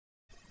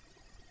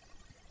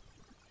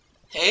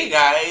Hey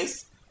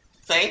guys,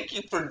 thank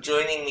you for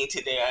joining me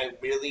today. I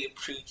really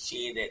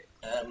appreciate it.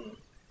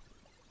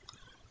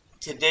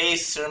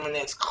 Today's sermon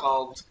is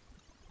called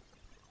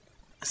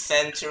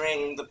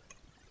Centering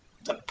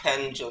the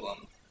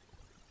Pendulum.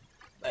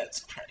 Let's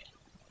pray.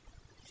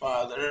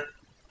 Father,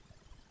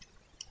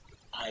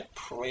 I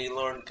pray,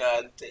 Lord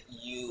God, that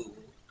you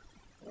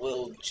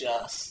will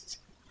just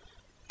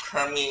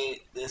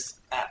permeate this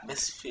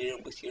atmosphere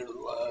with your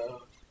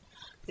love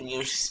and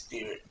your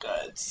spirit,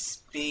 God.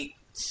 Speak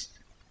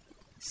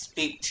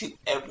to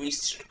every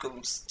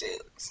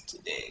circumstance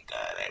today,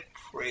 God. I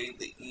pray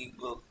that you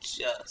will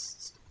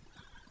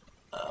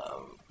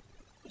um,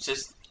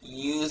 just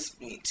use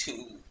me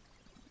to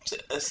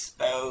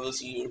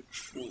espouse your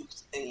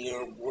truth and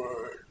your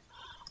word.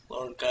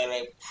 Lord God,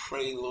 I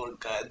pray, Lord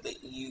God,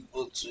 that you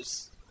will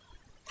just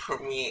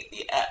permeate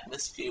the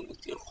atmosphere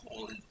with your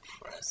holy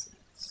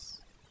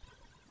presence.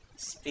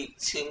 Speak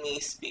to me,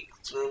 speak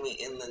through me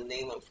in the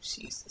name of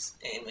Jesus.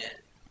 Amen.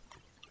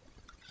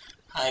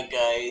 Hi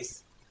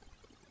guys.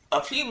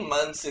 A few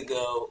months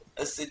ago,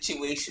 a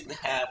situation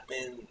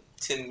happened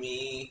to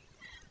me,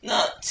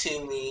 not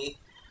to me,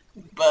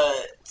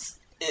 but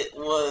it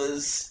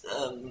was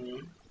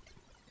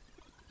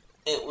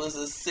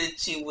a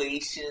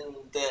situation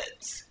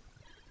that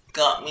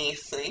got me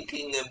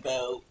thinking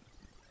about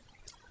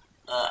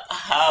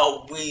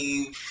how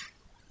we've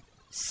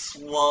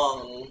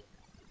swung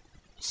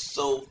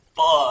so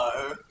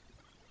far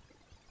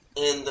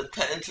in the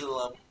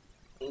pendulum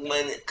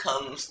when it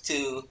comes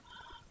to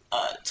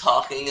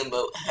talking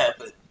about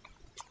heaven.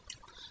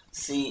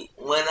 See,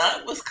 when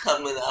I was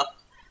coming up,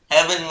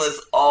 heaven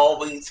was all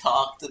we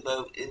talked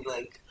about in,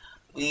 like,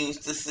 we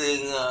used to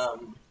sing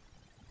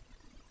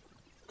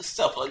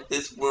stuff like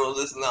 "This world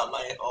is not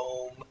my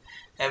home,"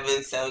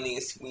 heaven sounding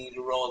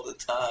sweeter all the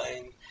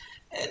time,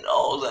 and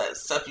all that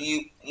stuff.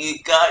 You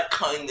got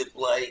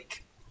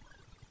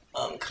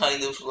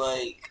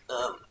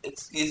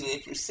excuse me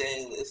if you're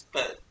saying this,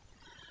 but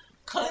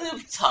kind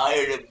of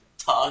tired of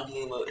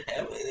talking about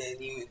heaven,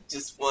 and you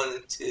just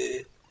wanted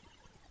to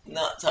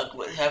not talk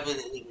about heaven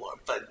anymore.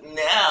 But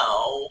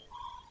now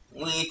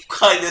we've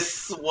kind of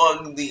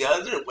swung the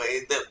other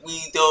way, that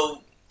we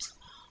don't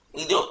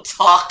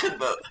talk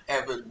about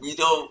heaven. We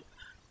don't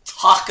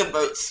talk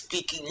about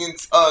speaking in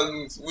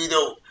tongues. We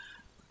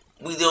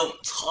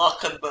don't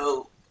talk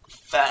about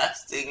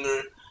fasting,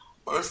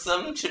 or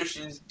some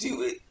churches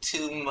do it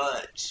too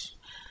much.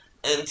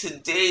 And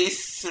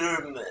today's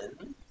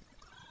sermon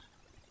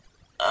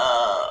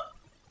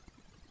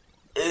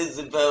is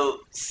about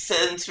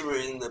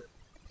centering the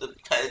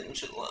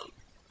pendulum.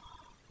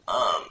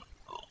 Um,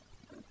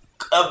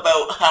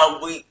 about how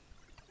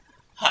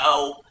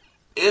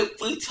if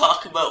we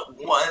talk about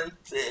one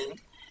thing,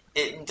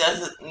 it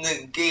doesn't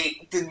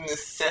negate the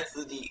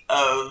necessity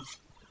of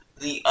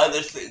the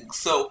other thing.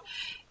 So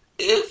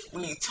if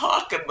we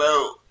talk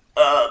about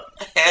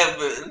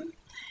heaven,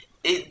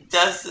 it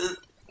doesn't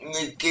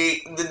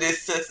negate the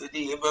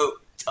necessity about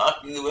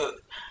talking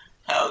about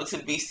how to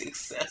be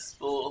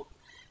successful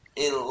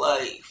in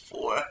life,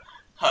 or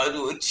how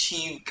to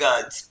achieve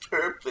God's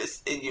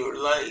purpose in your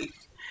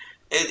life.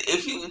 And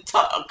if you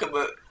talk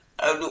about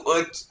how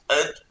to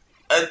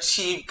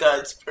achieve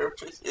God's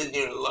purpose in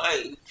your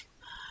life,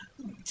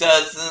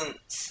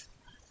 doesn't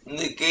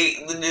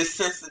negate the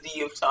necessity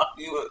of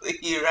talking about the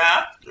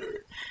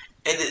hereafter,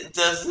 and it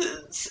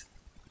doesn't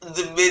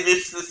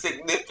diminish the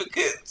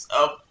significance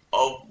of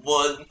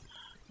one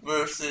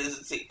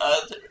versus the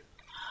other.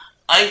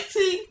 I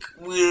think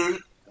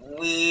we've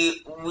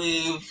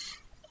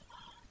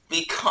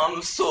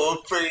become so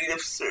afraid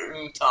of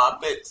certain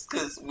topics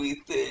because we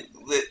think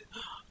that,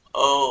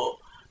 oh,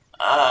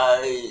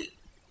 I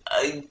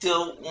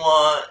don't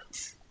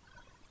want,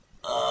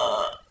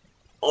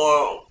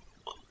 or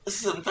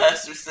some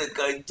pastors think,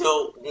 I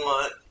don't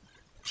want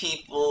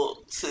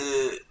people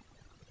to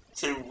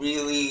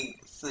really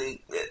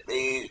think that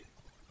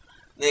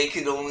they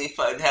can only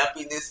find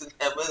happiness in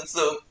heaven.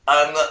 So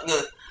I'm not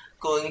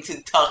going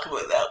to talk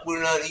about that.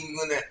 We're not even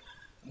going to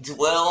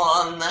dwell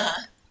on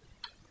that.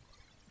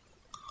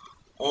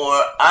 Or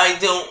I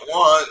don't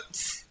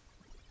want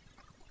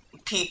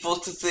people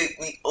to think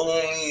the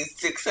only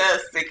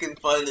success they can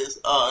find is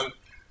on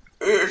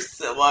earth,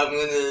 so I'm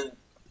going to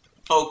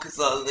focus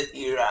on the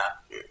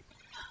hereafter.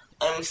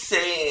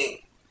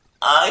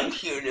 I'm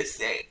here to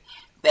say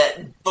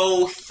that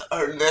both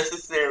are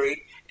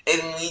necessary,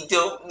 and we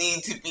don't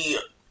need to be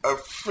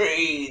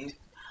afraid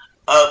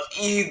of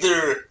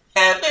either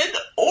heaven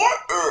or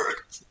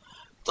earth.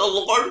 The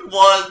Lord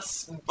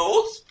wants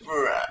both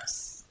for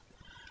us.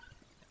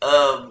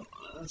 The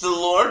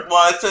Lord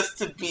wants us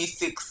to be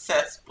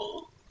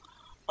successful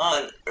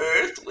on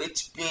earth,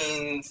 which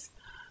means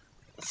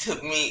to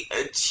me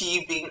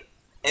achieving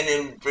and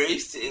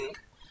embracing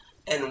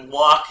and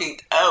walking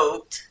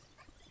out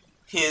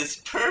His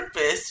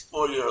purpose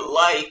for your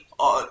life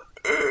on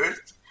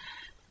earth,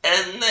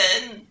 and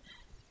then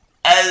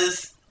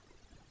as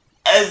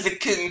a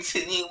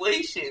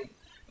continuation,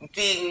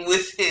 being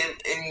with Him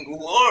in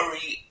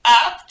glory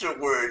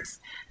afterwards.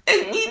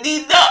 And we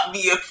need not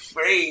be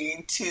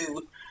afraid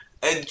to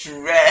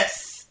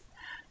address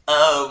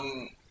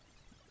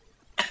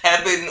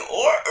heaven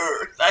or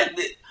earth.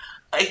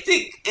 I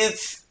think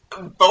it's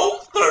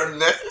both are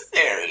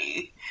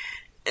necessary.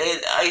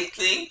 And I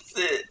think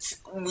that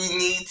we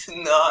need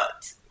to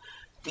not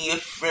be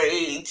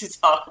afraid to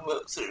talk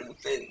about certain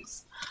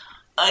things.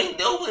 I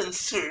know in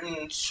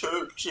certain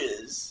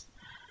churches,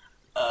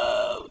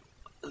 uh,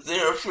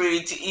 they're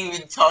afraid to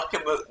even talk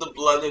about the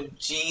blood of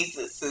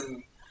Jesus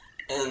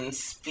and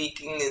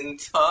speaking in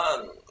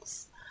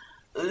tongues.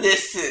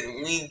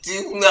 Listen, we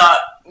do not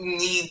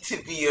need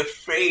to be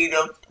afraid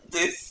of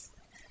this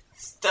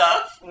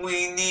stuff.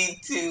 We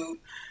need to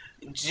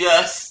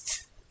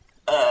just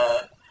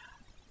uh,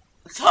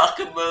 talk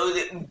about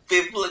it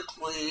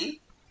biblically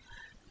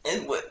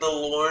and what the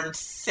Lord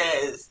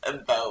says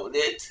about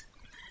it.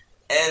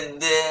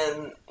 And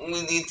then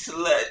we need to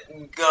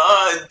let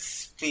God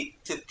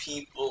speak to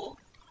people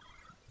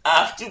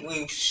after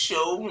we've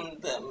shown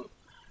them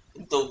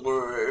the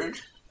Word,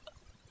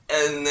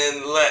 and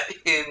then let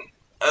Him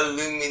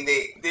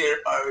illuminate their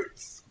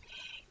hearts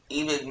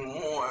even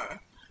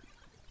more.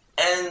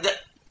 And,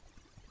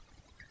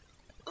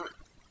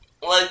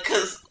 like,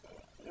 because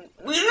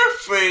we're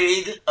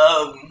afraid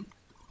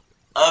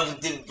of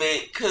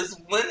debate, because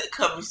when it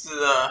comes to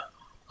the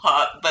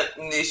hot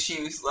button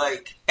issues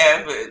like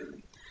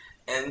heaven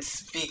and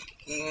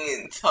speaking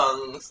in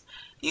tongues,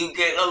 you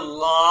get a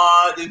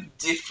lot of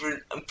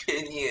different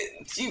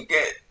opinions. You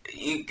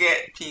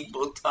get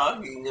people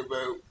talking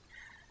about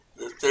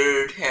the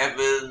third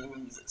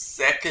heaven, the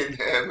second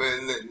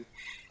heaven, and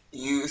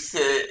you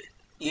said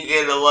you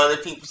get a lot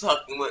of people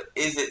talking about,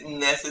 is it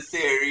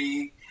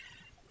necessary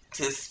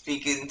to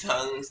speak in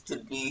tongues to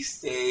be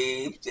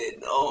saved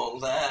and all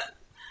that.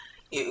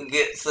 You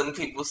get some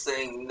people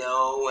saying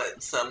no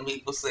and some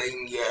people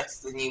saying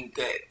yes, and you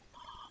get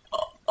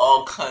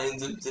all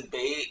kinds of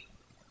debate.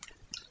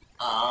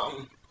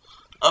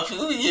 A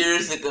few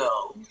years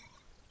ago,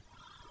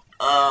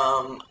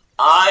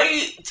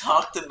 I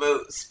talked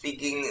about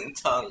speaking in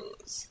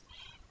tongues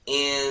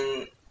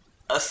in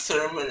a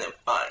sermon of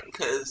mine,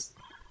 because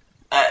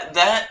at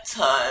that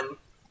time,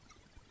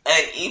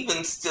 and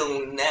even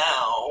still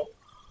now,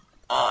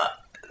 uh,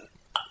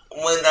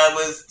 when I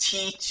was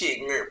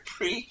teaching or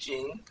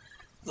preaching,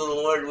 the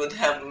Lord would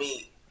have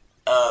me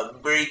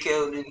break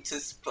out into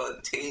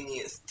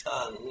spontaneous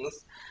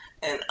tongues,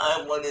 and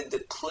I wanted to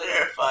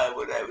clarify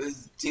what I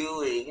was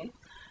doing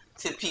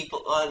to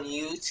people on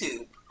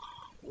YouTube.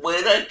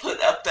 When I put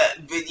up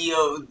that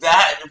video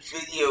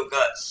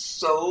got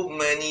so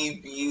many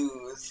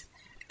views,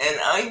 and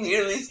I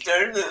nearly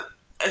started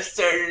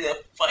a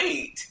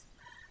fight.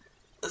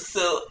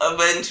 So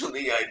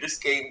eventually I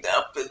just gave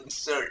up and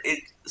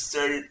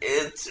started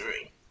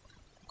answering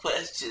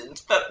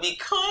questions. But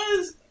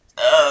because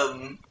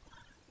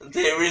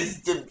there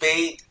is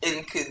debate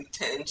and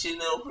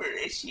contention over an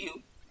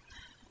issue,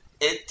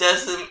 it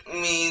doesn't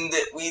mean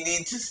that we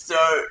need to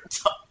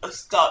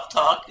stop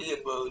talking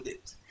about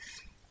it.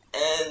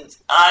 And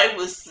I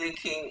was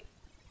thinking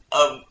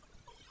of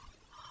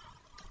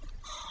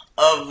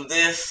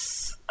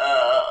this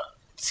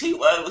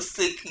too. I was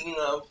thinking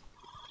of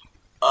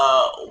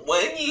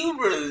when you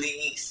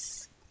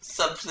release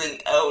something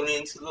out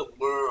into the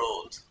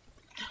world,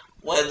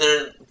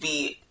 whether it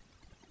be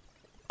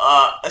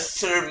a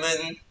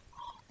sermon,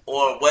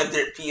 or whether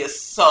it be a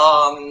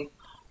song,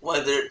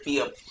 whether it be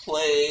a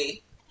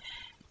play,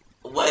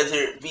 whether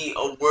it be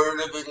a word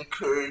of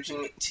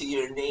encouragement to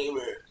your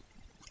neighbor,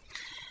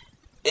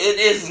 it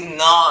is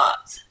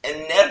not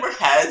and never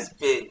has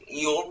been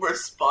your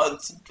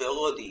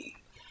responsibility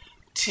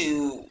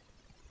to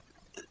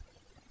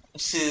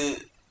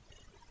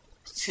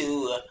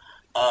to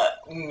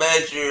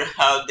measure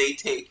how they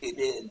take it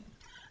in.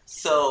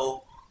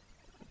 So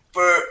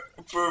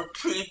for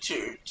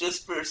preacher,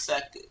 just for a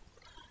second.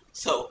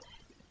 So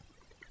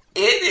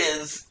it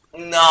is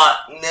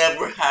not,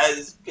 never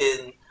has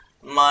been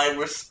my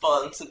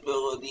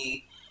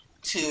responsibility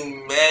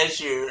to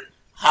measure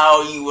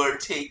how you are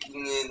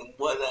taking in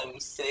what I'm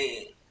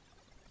saying.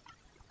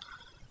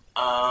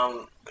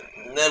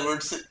 Never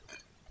to,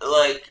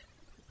 like,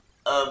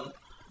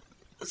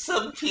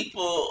 some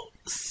people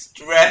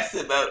stress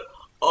about,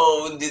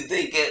 oh, did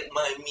they get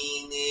my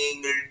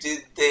meaning, or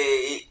did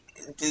they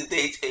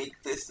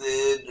take this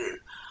in, or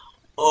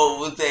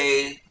oh,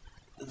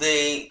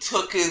 they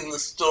took in the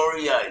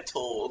story I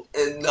told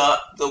and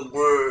not the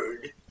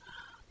word,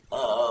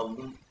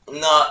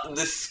 not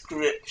the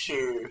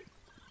scripture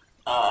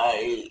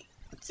I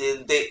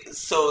did.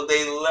 So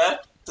they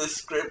left the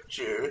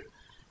scripture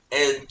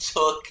and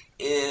took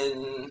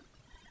in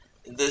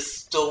the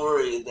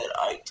story that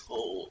I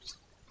told.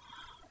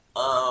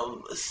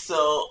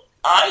 So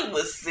I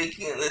was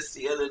thinking of this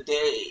the other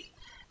day,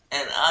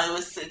 and I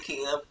was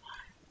thinking of,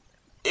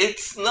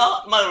 it's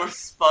not my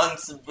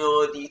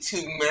responsibility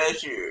to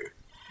measure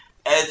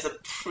as a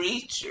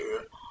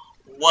preacher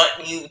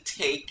what you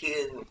take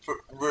in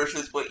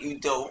versus what you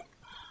don't.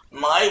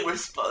 My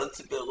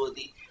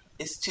responsibility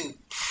is to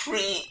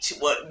preach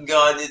what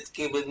God has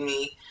given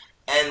me,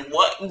 and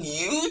what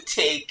you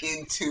take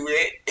into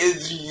it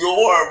is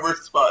your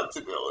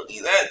responsibility.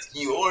 That's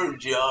your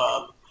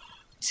job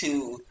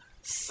to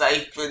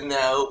siphon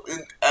out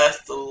and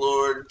ask the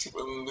Lord to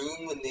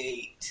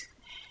illuminate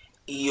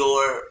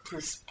your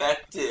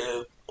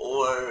perspective,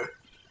 or,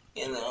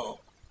 you know,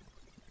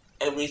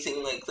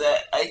 everything like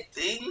that. I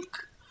think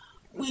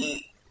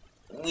we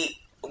we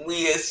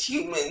we as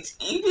humans,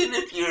 even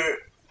if you're,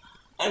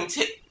 I'm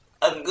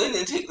going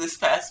to take this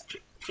past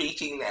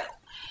preaching now.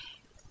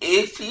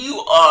 If you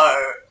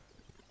are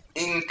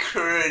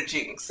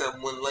encouraging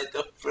someone, like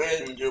a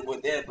friend or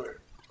whatever,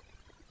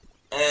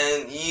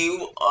 and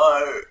you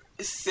are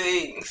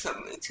saying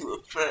something to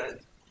a friend,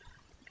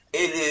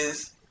 it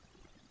is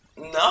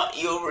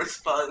not your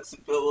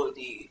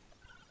responsibility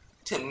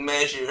to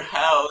measure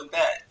how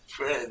that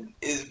friend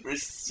is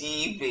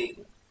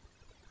receiving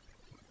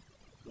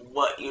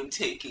what you're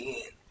taking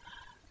in.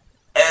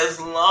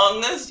 As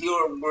long as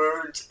your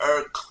words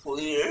are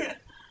clear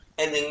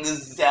and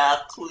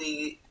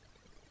exactly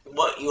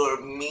what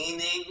your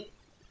meaning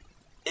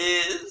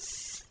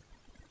is,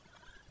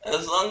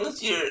 as long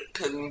as you're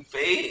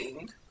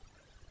conveying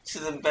to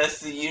the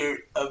best of your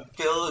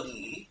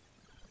ability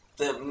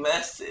the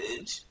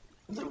message,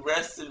 the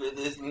rest of it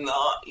is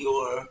not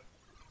your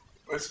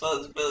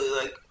responsibility.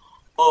 Like,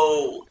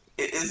 oh,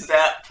 is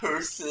that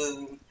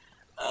person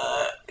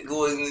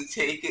going to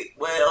take it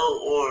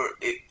well, or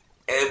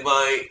am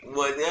I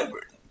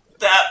whatever?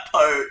 That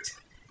part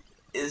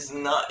is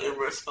not your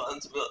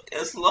responsibility.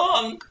 As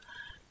long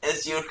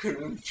as you're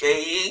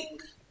conveying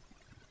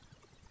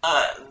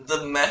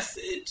the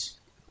message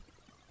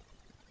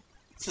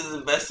to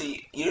the best of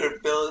your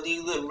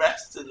ability, the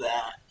rest of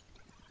that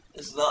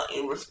is not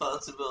your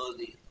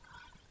responsibility.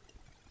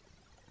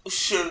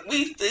 Should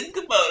we think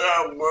about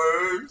our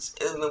words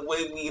and the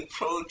way we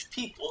approach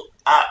people?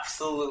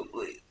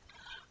 Absolutely.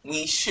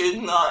 We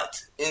should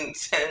not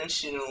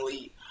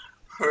intentionally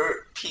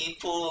hurt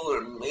people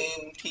or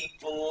maim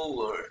people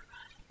or,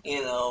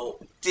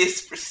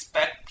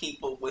 disrespect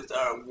people with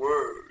our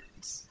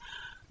words.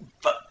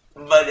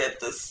 But at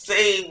the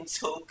same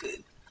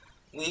token,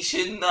 we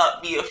should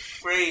not be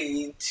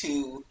afraid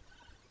to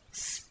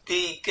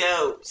speak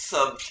out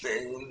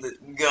something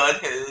that God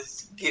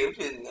has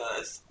given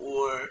us,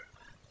 or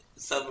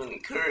some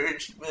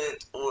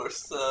encouragement, or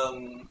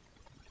some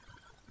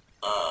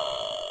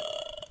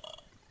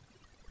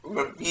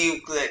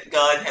rebuke that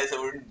God has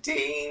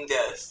ordained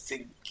us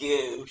to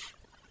give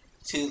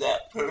to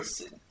that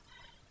person.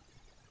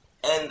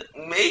 And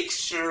make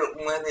sure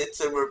when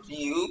it's a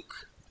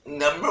rebuke,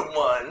 number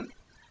one,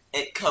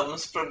 it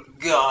comes from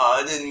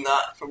God and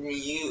not from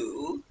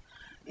you.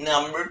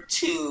 Number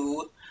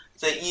two,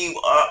 that you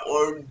are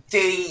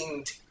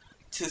ordained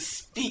to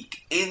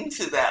speak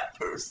into that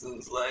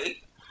person's life.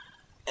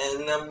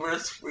 And number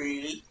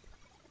three,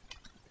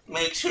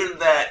 make sure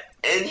that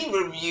any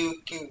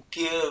rebuke you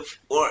give,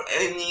 or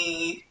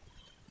any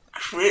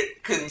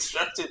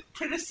constructive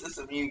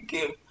criticism you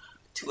give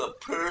to a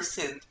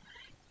person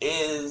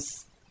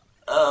is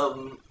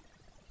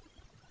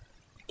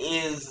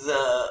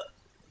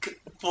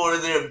for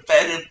their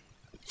betterment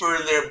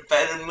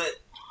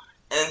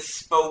and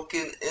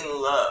spoken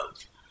in love.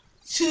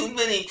 Too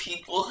many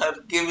people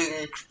have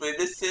given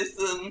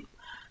criticism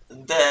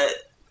that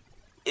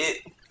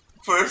it,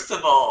 first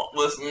of all,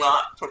 was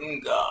not from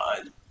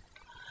God.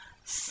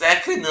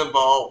 Second of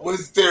all,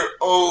 was their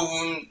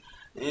own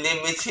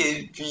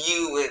limited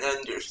view and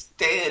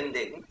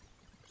understanding.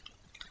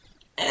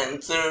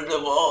 And third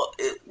of all,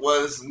 it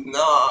was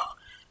not,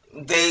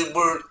 they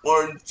weren't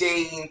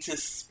ordained to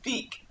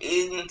speak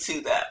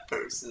into that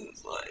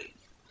person's life.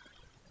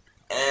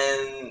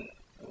 And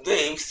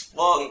they've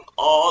swung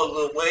all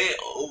the way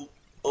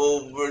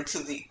over to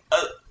the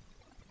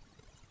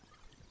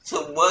to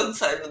one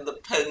side of the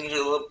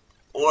pendulum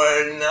or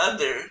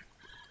another,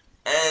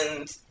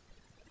 and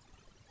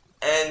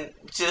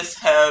just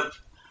have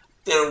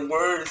their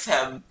words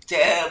have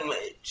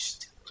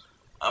damaged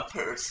a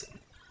person.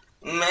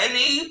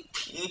 Many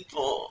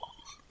people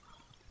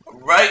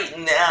right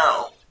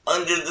now,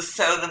 under the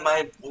sound of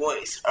my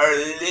voice, are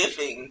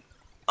living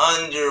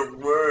under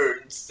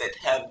words that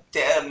have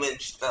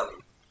damaged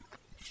them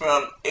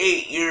from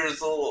 8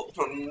 years old,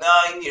 from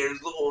 9 years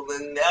old,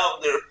 and now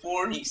they're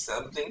 40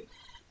 something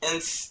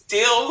and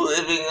still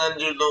living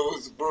under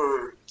those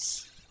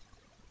words.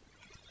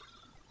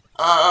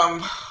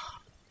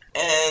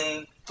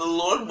 And the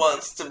Lord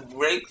wants to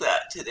break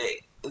that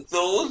today.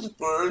 Those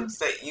words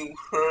that you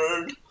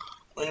heard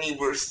when you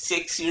were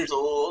 6 years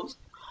old,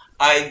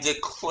 I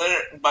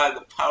declare by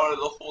the power of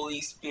the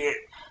Holy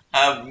Spirit,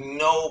 have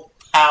no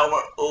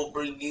power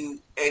over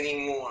you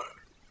anymore.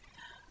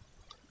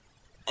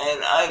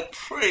 And I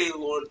pray,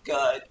 Lord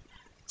God,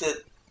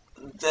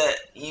 that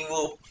you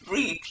will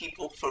free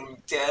people from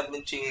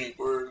damaging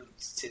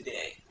words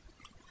today.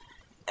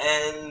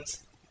 And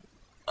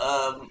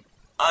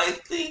I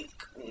think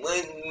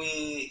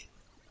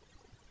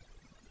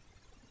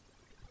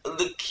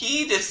the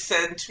key to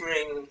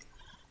centering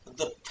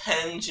the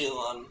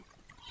pendulum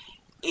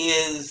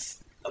is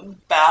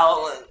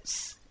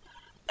balance,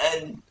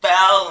 and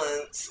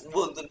balance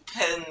will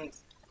depend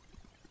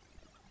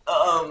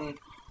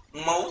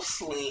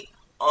mostly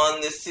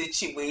on the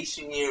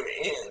situation you're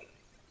in.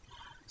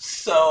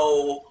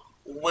 So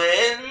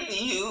when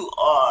you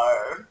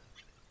are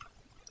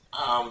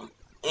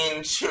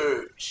in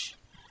church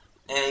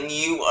and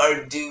you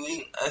are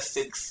doing a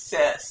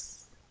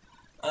success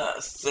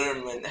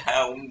sermon,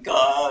 how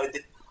God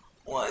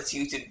wants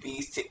you to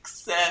be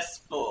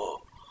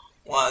successful,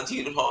 wants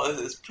you to follow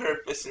his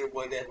purpose or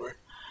whatever,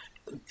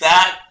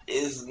 that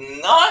is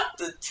not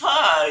the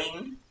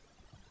time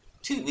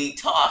to be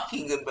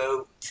talking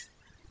about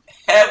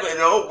heaven.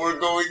 Oh, we're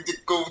going to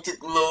go to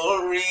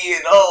glory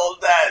and all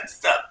that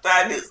stuff.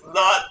 That is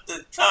not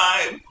the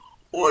time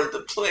or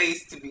the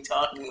place to be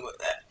talking about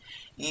that.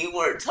 You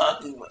are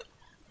talking about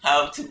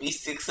how to be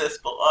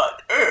successful on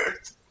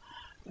earth,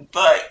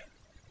 but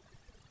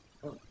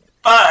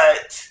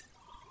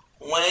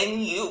when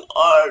you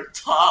are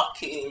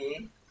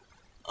talking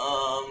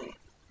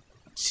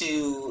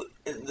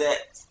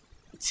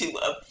to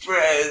a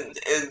friend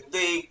and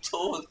they've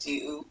told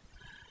you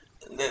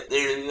that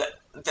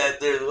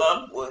their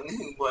loved one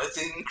who was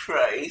in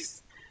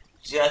Christ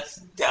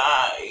just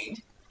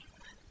died,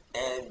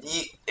 and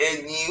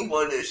you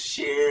want to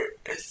share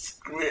a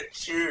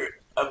scripture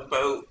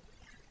about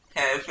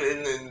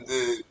heaven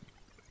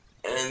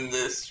and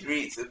the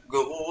streets of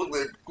gold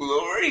and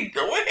glory,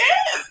 go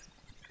ahead.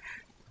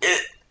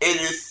 It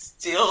is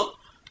still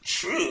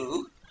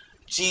true.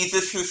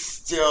 Jesus is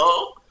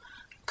still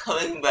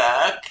coming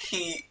back.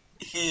 He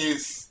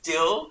is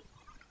still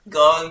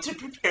gone to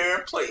prepare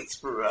a place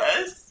for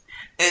us,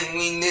 and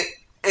we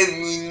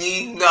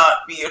need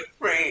not be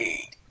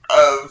afraid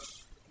of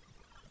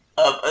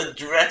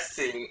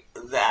addressing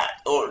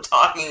that or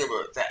talking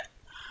about that.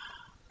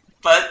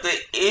 But the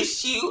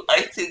issue,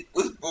 I think,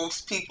 with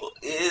most people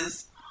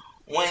is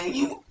when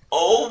you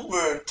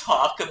over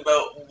talk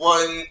about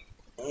one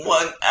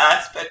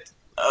aspect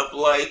of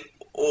life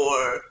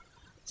or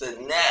the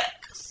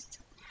next.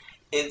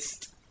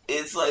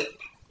 It's like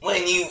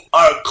when you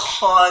are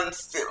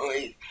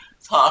constantly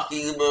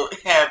talking about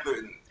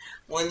heaven,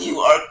 when you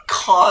are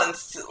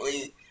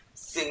constantly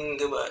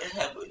singing about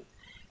heaven,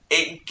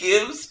 it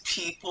gives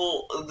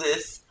people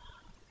this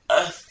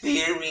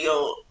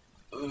ethereal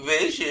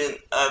vision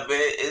of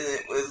it, and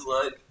it was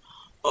like,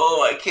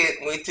 oh, I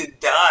can't wait to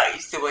die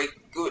so I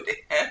can go to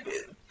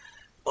heaven.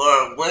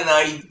 Or when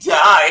I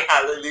die,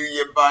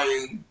 hallelujah, by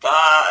and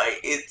by.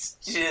 It's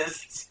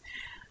just,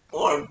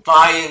 or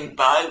by and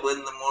by when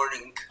the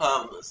morning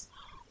comes.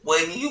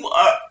 When you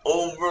are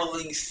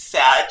overly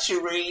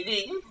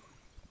saturating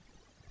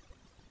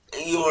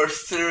your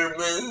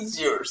sermons,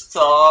 your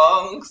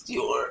songs,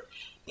 your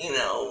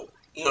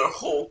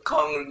whole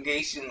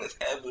congregation with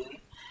heaven,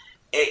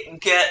 it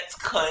gets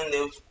kind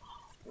of,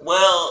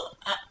 well,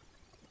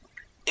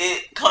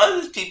 it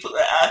causes people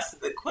to ask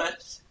the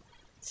question,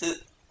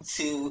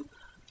 to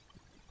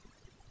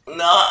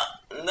not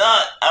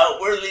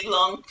outwardly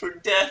long for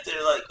death.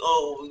 They're like,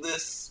 oh,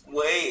 this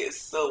way is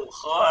so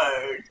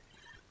hard.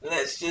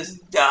 Let's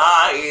just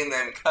die, and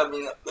I'm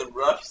coming up the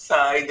rough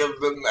side of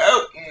the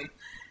mountain.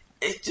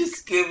 It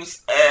just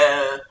gives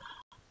a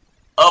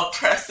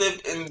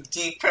oppressive and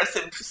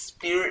depressive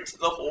spirit to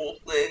the whole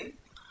thing.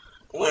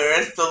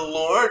 Whereas the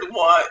Lord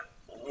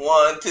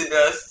wanted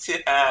us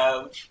to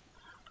have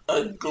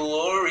a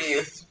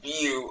glorious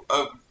view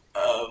of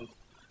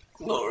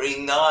glory,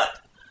 not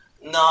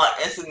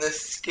as an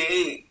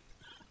escape,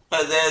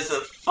 but as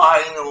a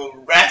final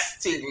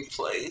resting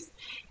place.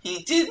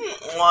 He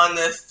didn't want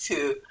us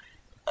to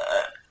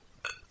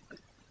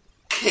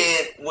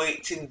can't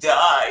wait to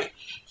die.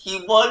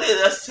 He wanted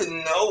us to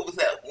know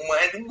that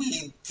when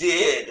we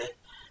did,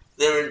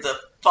 there is a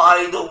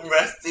final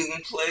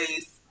resting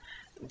place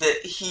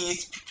that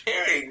he's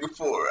preparing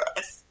for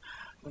us.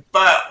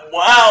 But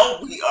while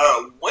we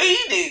are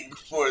waiting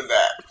for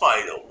that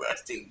final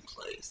resting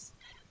place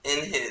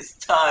in his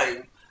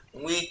time,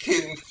 we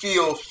can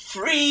feel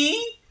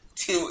free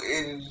to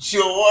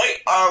enjoy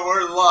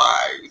our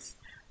lives.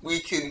 We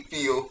can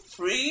feel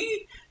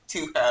free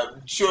to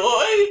have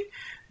joy,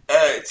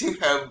 to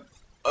have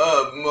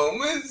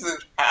moments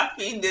of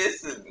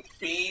happiness and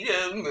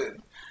freedom,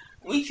 and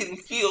we can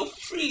feel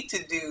free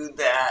to do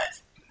that.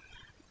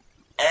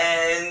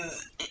 And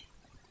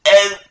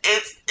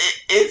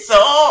it's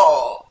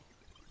all,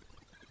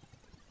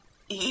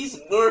 he's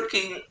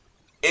working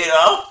it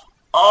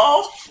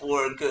all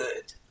for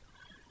good.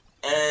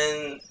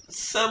 And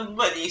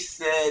somebody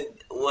said,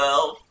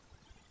 well,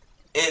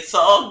 it's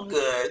all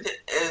good,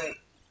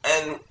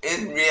 and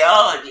in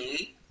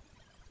reality,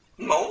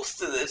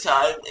 most of the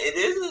time, it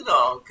isn't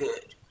all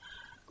good.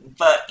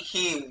 But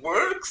he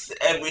works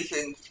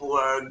everything for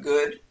our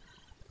good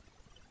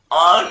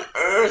on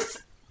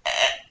earth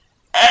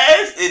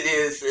as it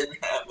is in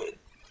heaven.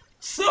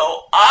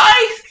 So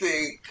I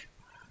think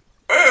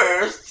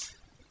earth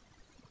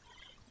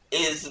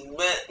is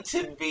meant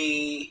to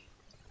be,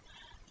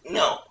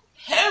 no,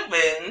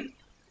 heaven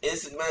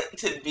is meant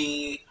to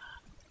be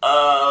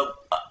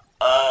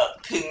a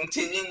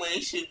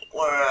continuation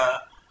or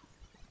a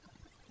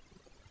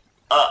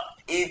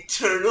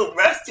eternal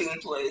resting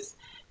place.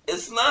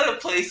 It's not a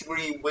place where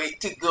you wait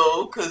to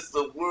go because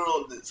the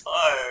world is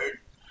hard.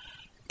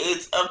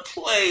 It's a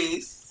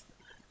place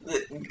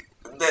that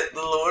the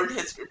Lord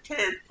has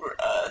prepared for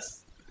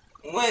us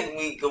when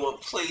we go, a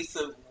place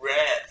of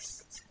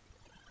rest.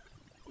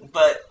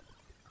 But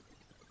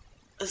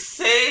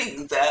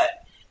saying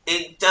that,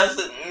 it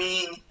doesn't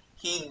mean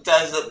he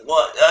doesn't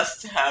want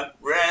us to have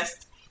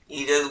rest.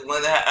 He doesn't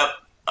want to have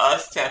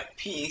us to have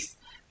peace,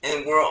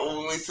 and we're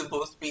only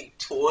supposed to be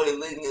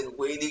toiling and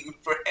waiting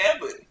for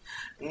heaven.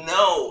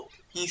 No,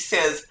 he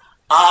says,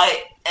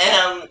 I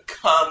am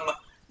come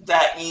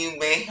that you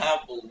may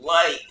have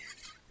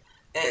life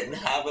and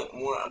have it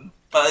more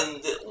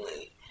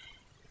abundantly,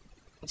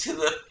 to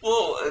the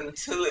full,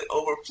 until it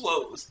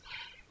overflows.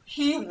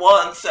 He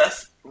wants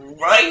us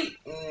right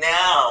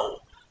now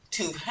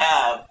to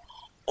have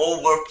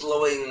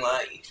overflowing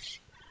life.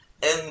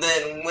 And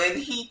then when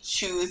he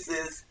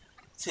chooses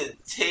to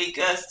take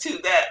us to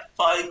that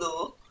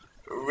final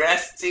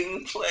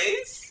resting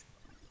place,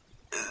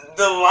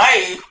 the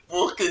life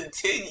will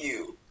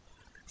continue.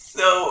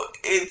 So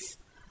it's,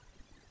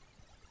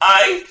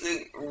 I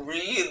think,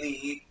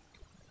 really,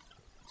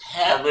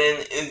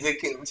 heaven is a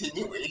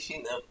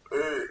continuation of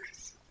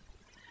earth.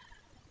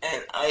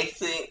 And I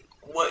think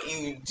what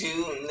you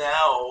do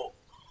now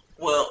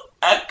will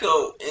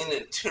echo in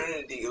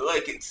eternity,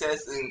 like it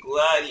says in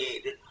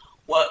Gladiator.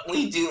 What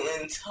we do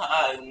in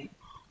time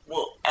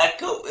will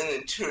echo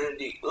in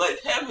eternity.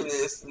 Like heaven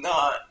is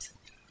not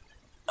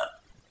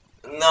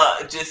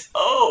just,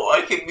 oh,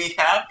 I can be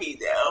happy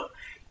now.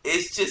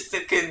 It's just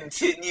a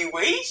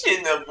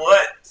continuation of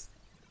what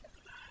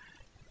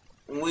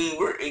we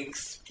were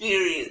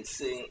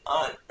experiencing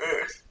on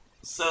earth.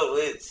 So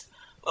it's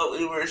what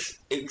we were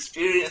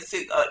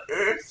experiencing on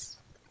earth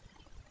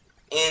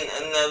in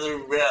another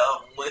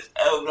realm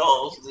without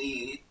all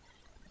the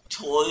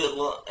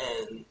toil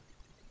and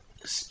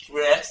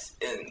stress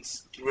and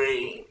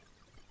strain.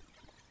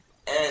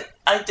 And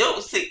I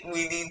don't think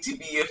we need to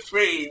be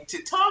afraid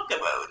to talk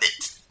about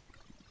it.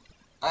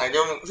 I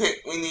don't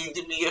think we need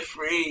to be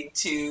afraid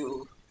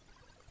to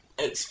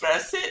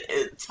express it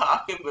and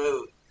talk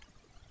about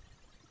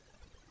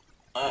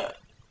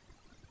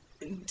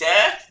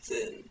death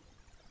and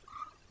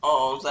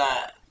all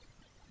that.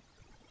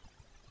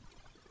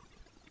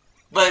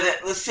 But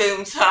at the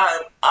same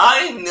time,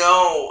 I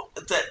know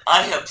that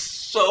I have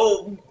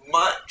so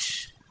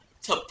much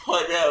to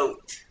put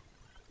out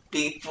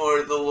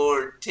before the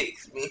Lord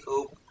takes me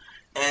home.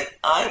 And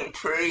I'm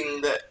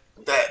praying that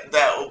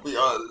will be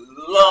a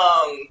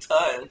long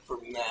time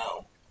from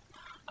now.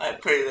 I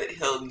pray that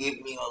he'll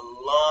give me a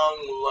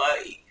long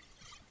life,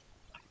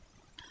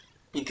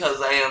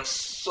 because I have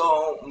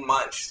so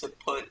much to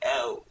put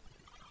out.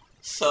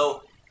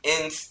 So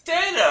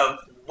instead of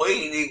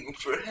waiting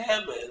for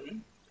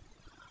heaven,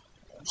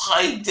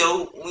 why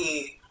don't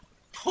we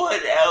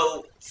put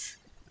out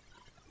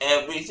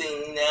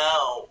everything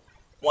now?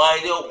 Why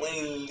don't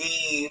we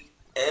leave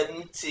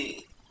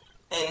empty?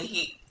 And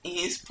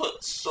he's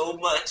put so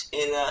much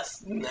in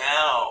us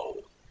now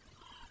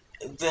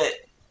that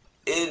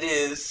it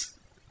is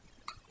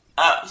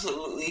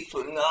absolutely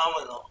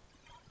phenomenal.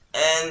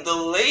 And the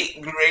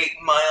late, great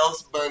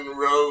Miles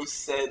Monroe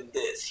said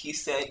this. He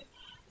said,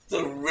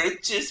 the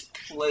richest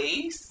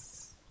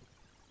place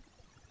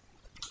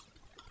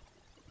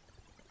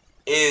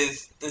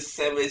is the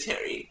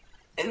cemetery.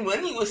 And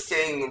when he was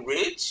saying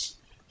rich,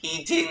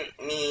 he didn't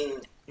mean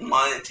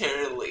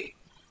monetarily.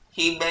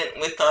 He meant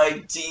with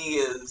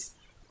ideas,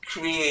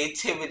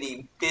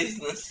 creativity,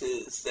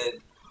 businesses,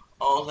 and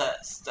all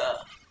that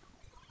stuff.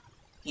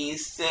 He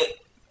said,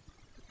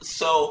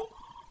 so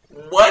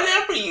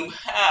whatever you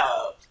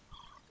have,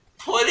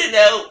 put it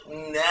out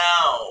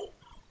now.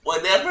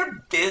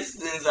 Whatever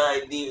business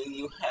idea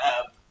you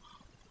have,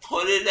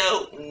 put it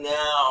out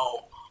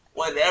now.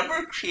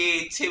 Whatever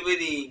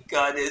creativity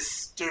God has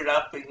stirred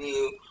up in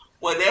you,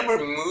 whatever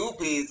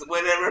movies,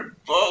 whatever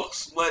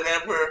books,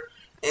 whatever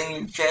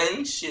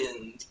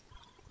inventions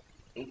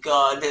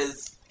God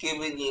has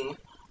given you,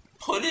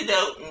 put it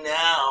out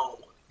now.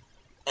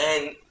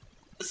 And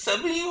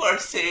some of you are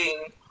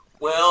saying,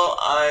 well,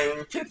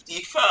 I'm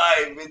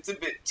 55, it's a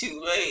bit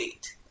too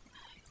late.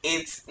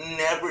 It's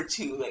never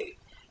too late.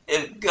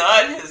 If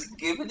God has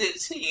given it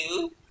to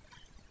you,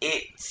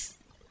 it's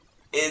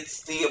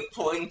the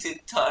appointed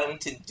time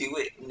to do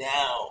it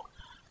now.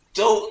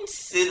 Don't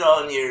sit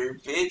on your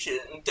vision.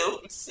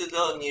 Don't sit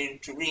on your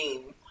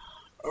dream.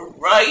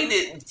 Write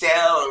it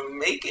down.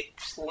 Make it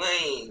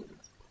plain.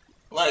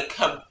 Like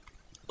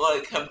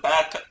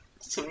Habakkuk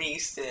 3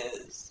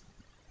 says,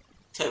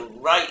 to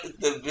write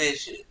the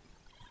vision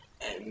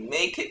and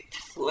make it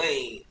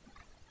plain.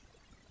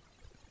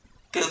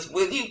 Because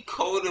when you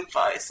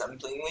codify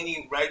something, when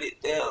you write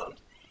it down,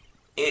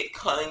 it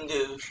kind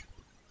of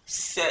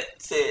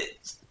sets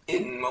it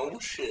in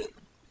motion.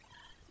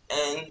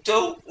 And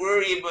don't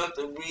worry about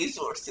the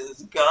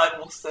resources. God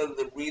will send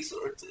the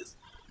resources.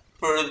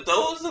 For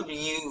those of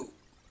you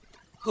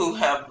who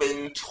have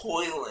been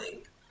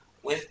toiling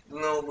with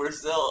no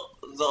result.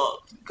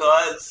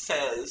 God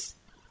says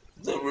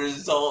the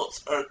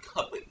results are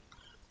coming.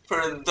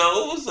 For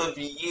those of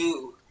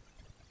you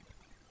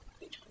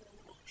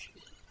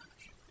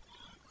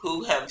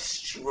who have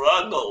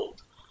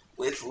struggled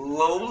with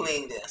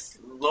loneliness,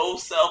 low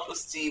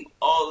self-esteem,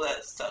 all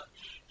that stuff,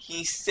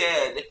 he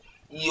said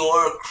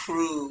your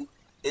crew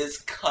is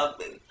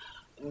coming.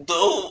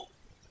 Though,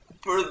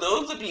 for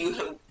those of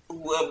you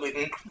who have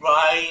been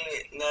crying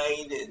at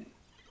night and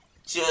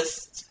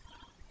just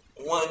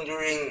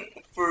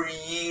wondering for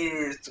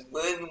years,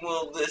 when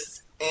will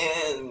this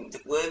end?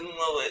 When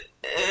will it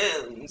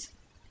end?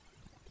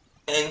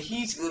 And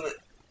he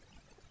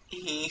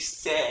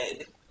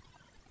said,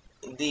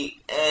 the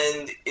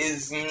end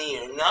is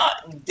near,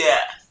 not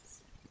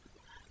death.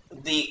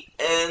 The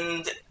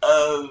end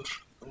of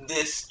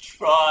this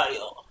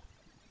trial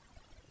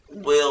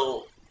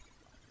will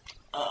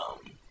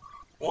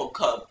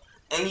come.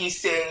 And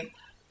he's saying,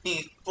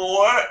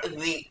 before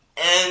the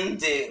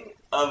ending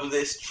of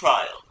this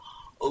trial,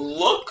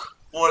 look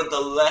for the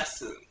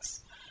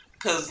lessons.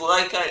 Because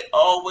like I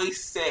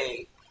always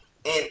say,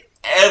 in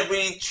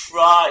every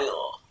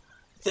trial,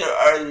 there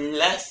are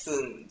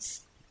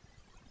lessons.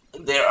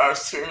 There are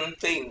certain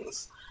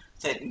things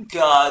that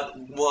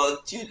God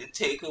wants you to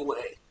take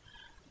away.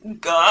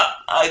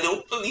 I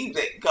don't believe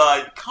that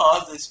God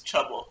causes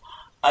trouble.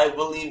 I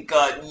believe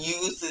God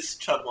uses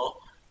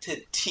trouble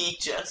to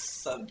teach us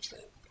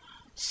something.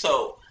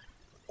 So,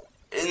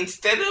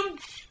 instead of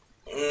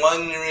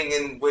wondering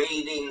and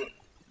waiting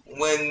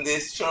when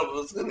this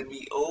trouble is going to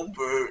be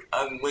over,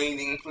 I'm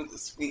waiting for the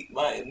sweet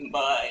by and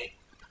by,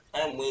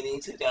 I'm waiting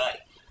to die.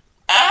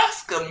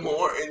 Ask a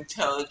more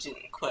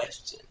intelligent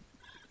question.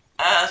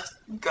 Ask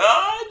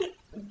God,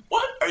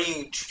 what are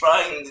you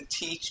trying to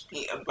teach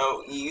me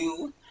about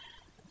you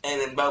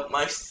and about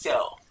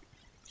myself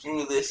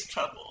through this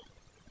trouble?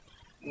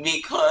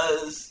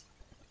 Because,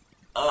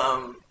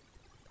 and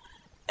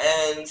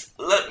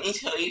let me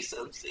tell you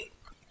something.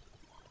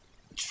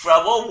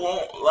 Trouble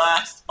won't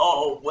last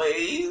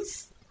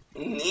always,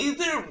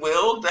 neither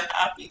will the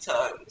happy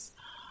times.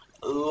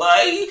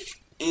 Life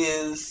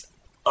is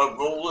a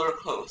roller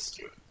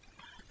coaster,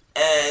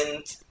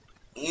 and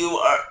you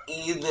are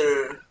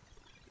either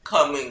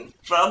coming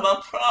from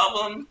a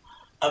problem,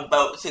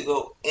 about to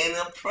go in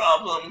a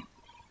problem,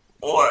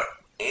 or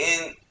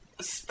in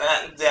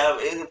smack dab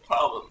in a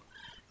problem.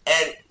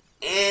 And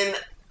in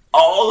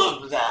all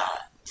of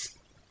that,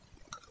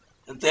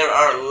 there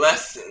are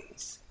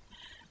lessons.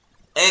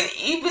 And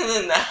even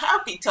in the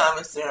happy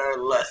times, there are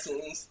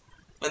lessons,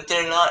 but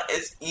they're not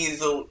as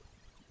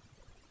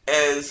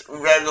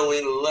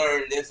readily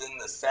learned as in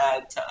the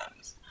sad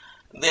times.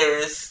 There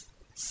is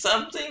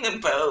something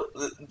about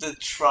the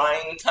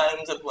trying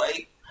times of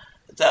life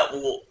that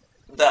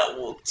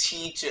will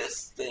teach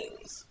us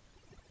things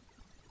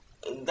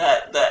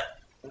that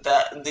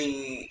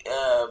the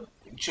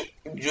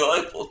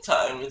joyful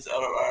times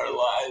of our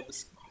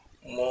lives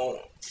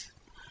won't.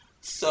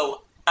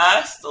 So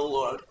ask the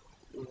Lord,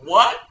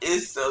 what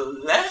is the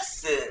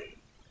lesson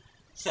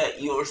that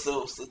you're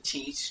supposed to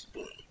teach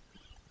me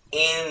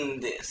in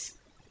this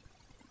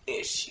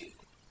issue?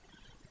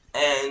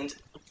 And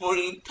for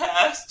you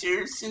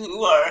pastors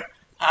who are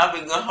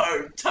having a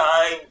hard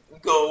time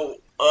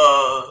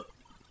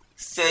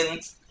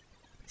centering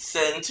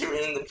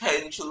the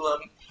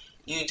pendulum,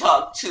 you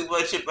talk too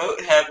much about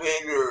heaven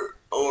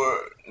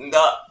or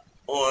not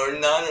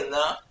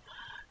enough.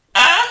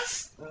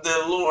 Ask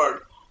the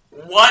Lord,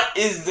 what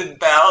is the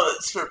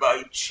balance for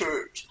my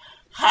church?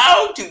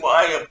 How do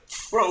I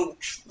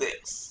approach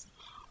this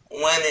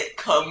when it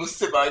comes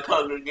to my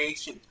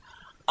congregation?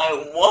 I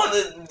want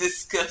to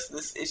discuss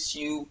this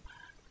issue,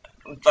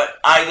 but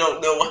I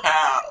don't know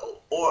how.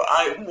 Or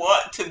I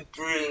want to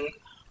bring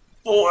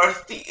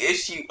forth the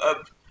issue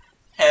of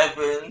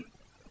heaven,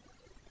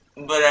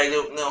 but I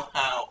don't know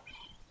how.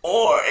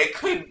 Or it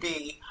could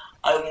be,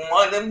 I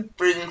want to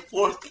bring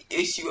forth the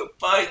issue of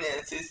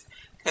finances,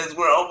 because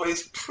we're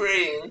always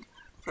praying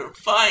for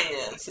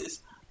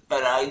finances,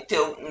 but I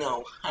don't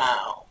know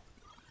how.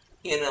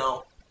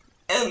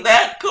 And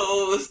that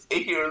goes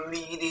if you're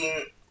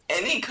leading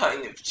any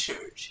kind of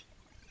church.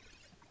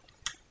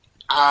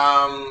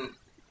 That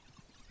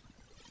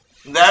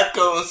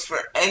goes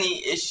for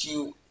any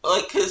issue,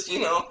 because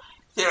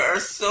there are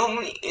so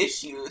many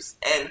issues,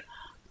 and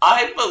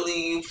I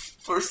believe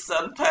for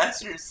some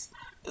pastors,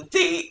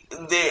 they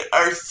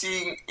are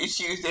seeing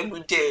issues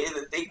every day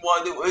that they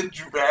want to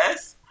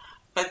address,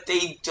 but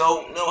they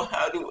don't know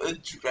how to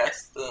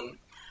address them.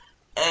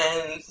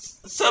 And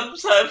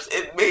sometimes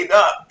it may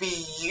not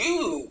be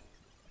you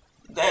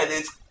that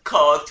is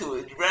called to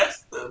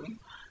address them.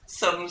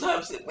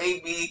 Sometimes it may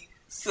be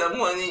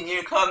someone in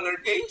your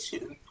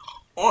congregation,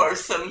 or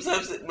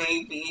sometimes it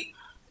may be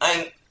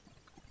an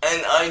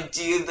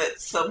idea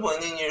that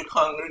someone in your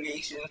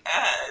congregation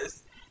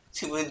has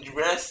to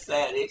address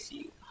that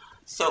issue.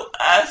 So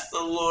ask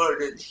the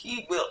Lord, and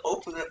He will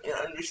open up your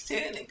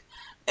understanding.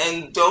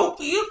 And don't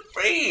be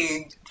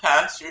afraid,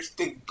 pastors,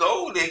 to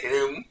go to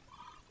Him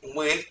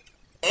with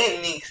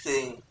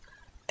anything,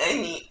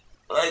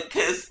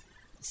 cause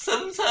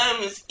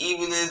sometimes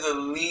even as a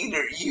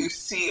leader, you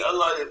see a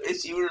lot of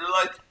issues. You're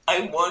like,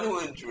 I want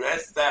to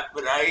address that,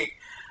 but I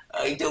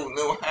don't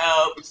know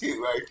how to.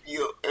 I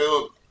feel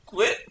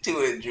ill-equipped to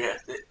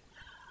address it.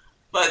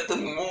 But the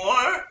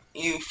more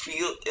you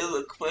feel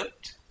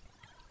ill-equipped,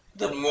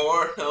 the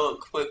more he'll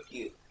equip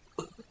you.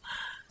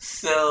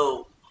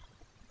 So,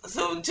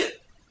 just,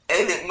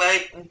 and it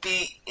might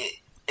be,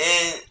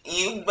 and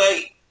you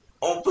might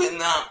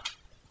open up,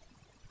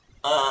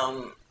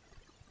 um,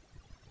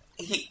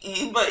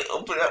 he might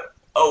open up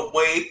a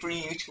way for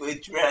you to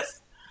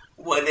address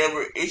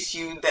whatever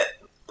issue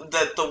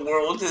that the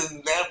world has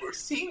never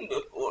seen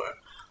before,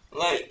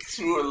 like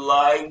through a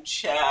live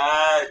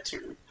chat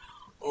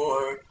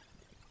or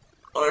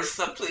or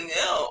something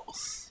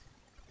else.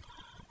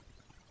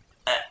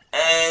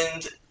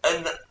 And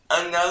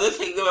another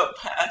thing about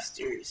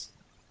pastors,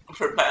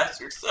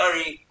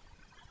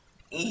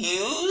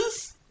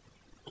 use,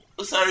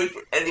 sorry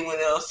for anyone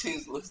else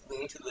who's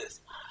listening to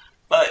this,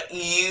 but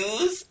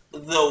use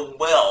the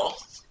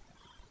wealth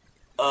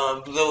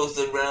of those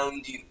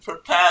around you. For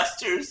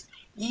pastors,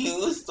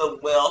 use the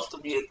wealth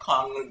of your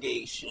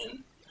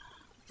congregation.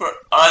 For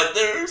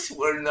others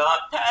who are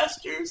not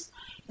pastors,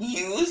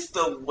 use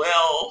the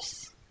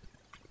wealth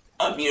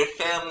of your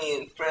family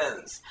and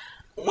friends.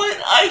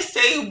 When I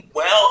say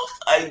wealth,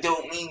 I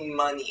don't mean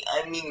money.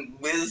 I mean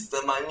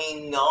wisdom. I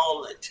mean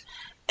knowledge.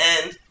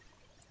 And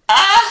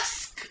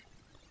ask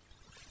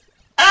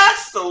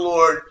the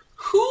Lord,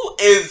 who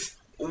is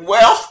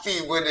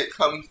wealthy when it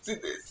comes to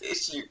this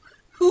issue?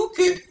 Who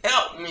could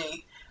help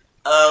me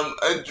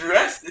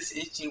address this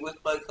issue with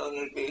my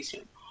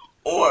congregation?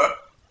 Or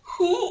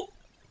who,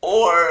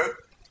 or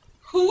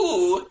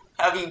who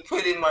have you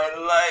put in my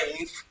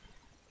life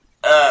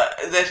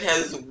that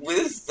has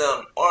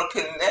wisdom or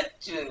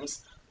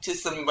connections to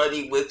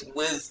somebody with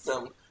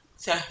wisdom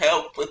to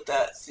help with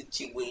that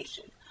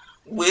situation?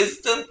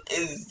 Wisdom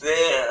is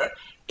there.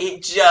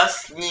 It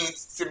just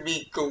needs to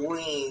be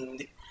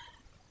gleaned.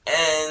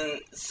 And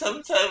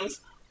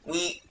sometimes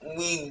we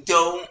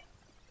don't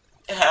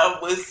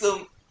have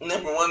wisdom,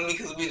 number one,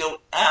 because we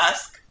don't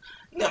ask.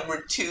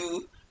 Number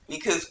two,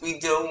 because we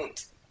don't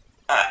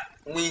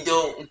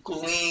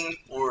glean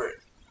for it.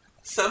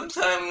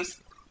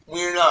 Sometimes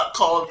we're not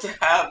called to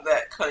have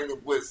that kind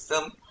of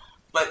wisdom,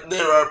 but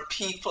there are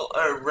people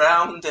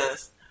around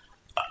us,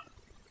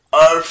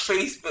 our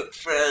Facebook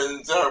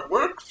friends, our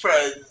work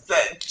friends,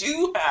 that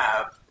do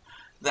have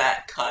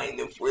that kind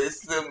of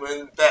wisdom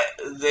and that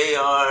they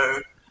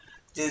are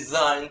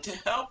designed to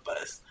help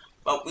us.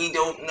 But we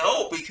don't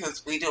know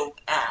because we don't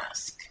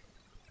ask.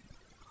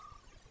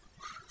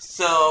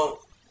 So,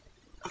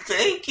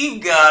 thank you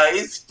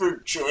guys for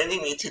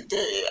joining me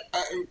today.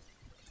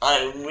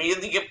 I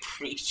really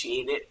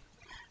appreciate it.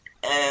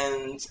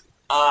 And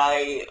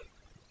I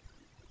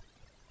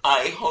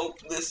hope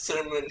this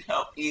sermon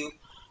helped you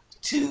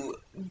to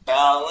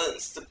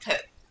balance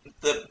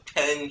the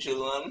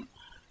pendulum,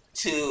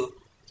 to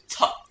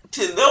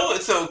know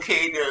it's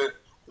okay to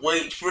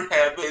wait for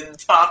heaven,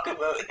 talk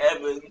about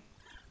heaven,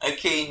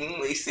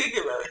 occasionally sing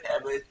about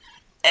heaven,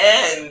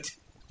 and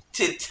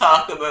to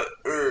talk about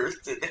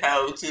earth and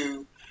how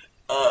to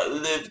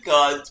live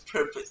God's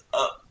purpose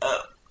up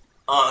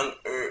on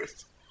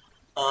earth.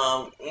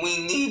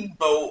 We need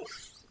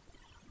both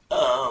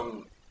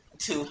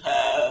to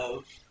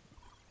have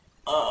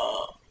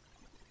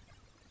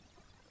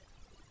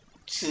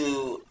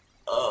to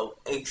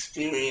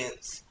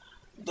experience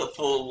the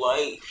full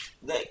life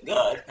that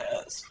God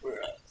has for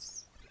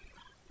us.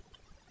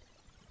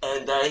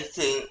 And I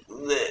think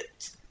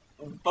that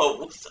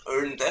both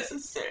are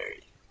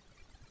necessary.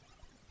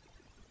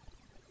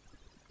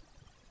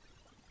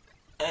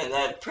 And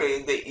I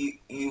pray that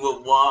you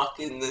will walk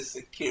in the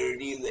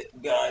security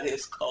that God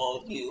has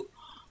called you,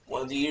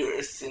 whether you're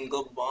a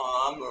single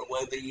mom or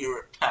whether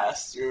you're a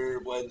pastor,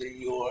 whether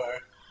you're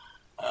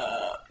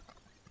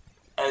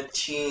a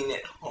teen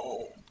at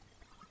home.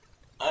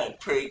 I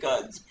pray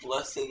God's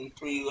blessing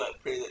for you. I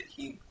pray that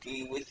He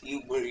be with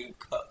you where you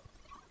come,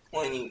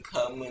 when you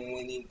come and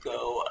when you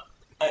go.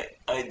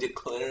 I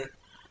declare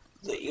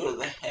that you're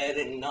the head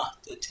and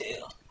not the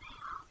tail.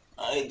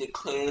 I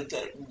declare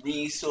that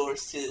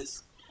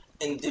resources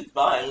and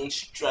divine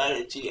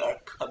strategy are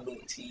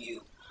coming to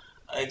you.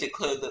 I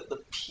declare that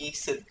the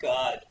peace of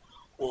God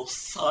will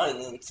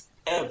silence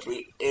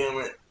every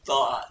errant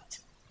thought,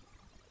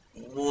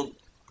 will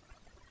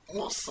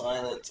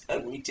silence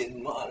every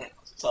demonic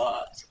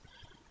thought.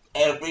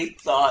 Every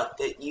thought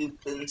that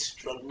you've been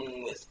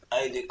struggling with,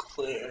 I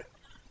declare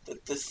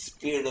that the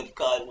Spirit of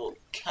God will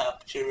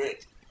capture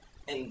it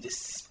and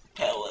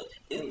dispel it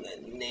in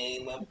the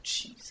name of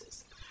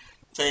Jesus.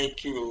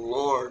 Thank you,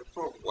 Lord,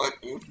 for what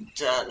you've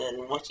done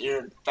and what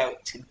you're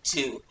about to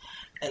do.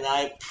 And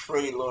I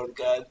pray, Lord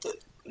God, that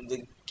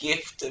the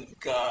gift of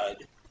God,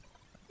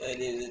 that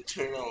is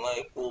eternal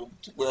life, will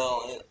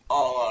dwell in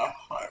all our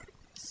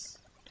hearts.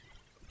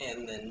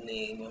 In the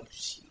name of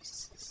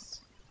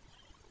Jesus.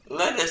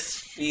 Let us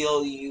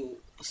feel you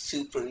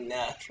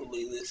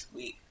supernaturally this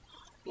week.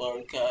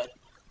 Lord God.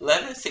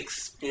 Let us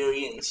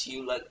experience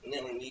you like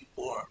never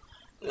before.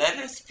 Let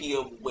us be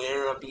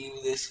aware of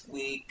you this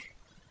week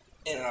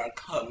in our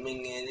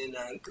coming in and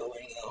our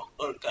going out.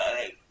 Lord God,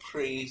 I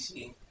praise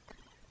you,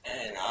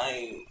 and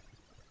I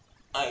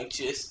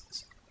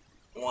just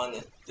want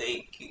to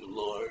thank you,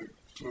 Lord,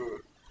 for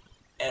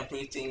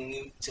everything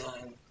you've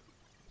done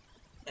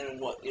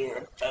and what you're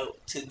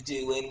about to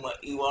do and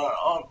what you are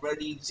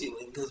already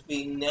doing, because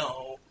we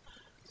know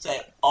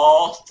that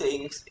all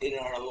things in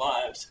our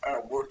lives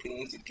are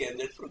working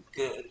together for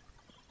good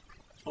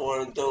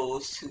for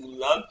those who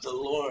love the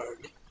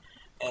Lord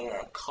and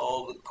are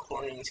called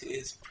according to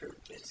his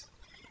purpose.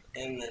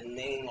 In the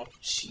name of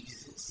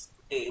Jesus,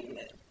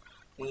 amen.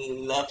 We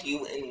love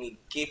you and we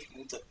give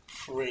you the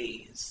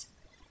praise.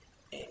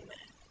 Amen.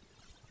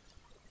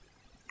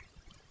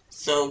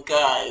 So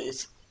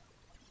guys,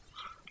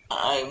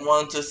 I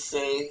want to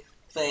say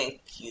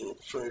thank you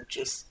for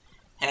just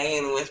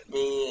hanging with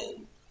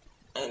me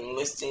and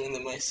listening to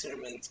my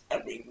sermons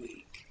every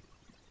week.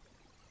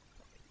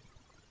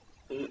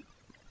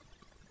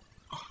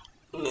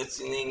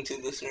 Listening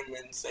to the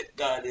sermons that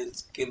God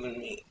has given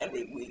me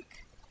every week.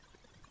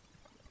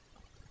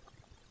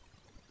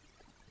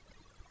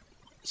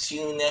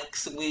 See you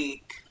next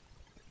week.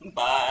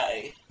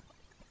 Bye.